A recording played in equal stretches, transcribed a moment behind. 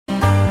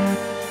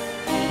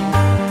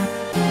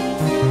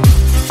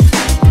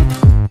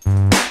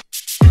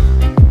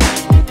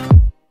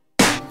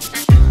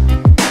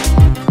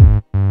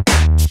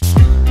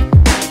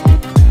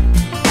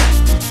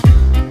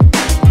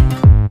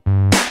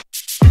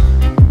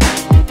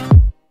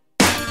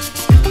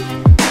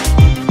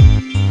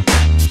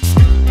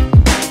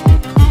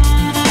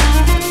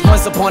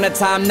upon a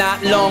time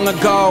not long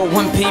ago,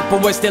 when people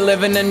were still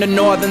living in the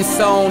northern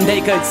zone.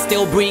 They could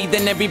still breathe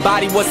and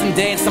everybody wasn't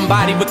dead.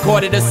 Somebody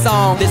recorded a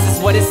song, this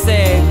is what it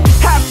said.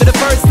 After the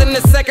First and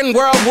the Second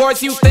World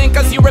Wars, you think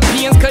us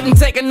Europeans couldn't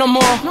take it no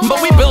more. But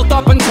we built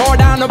up and tore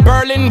down the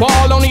Berlin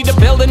Wall, only to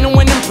build a new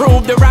and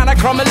improved around a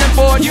crumbling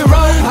fort.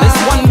 This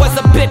one was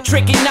a bit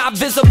tricky, not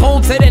visible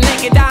to the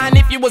naked eye, and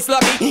if you was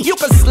lucky, you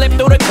could slip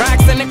through the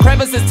cracks and the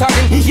crevices,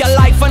 tucking your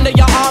life under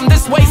your arm.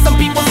 This way some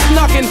people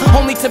snuck in,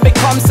 only to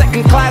become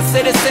second-class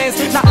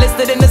citizens, not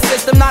listed in the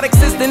system, not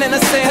existing in a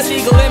sense,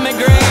 illegal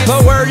immigrants.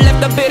 The word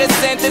left a bitter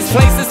scent, this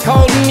place is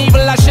cold and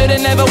evil, I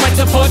should've never went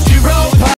to Portugal.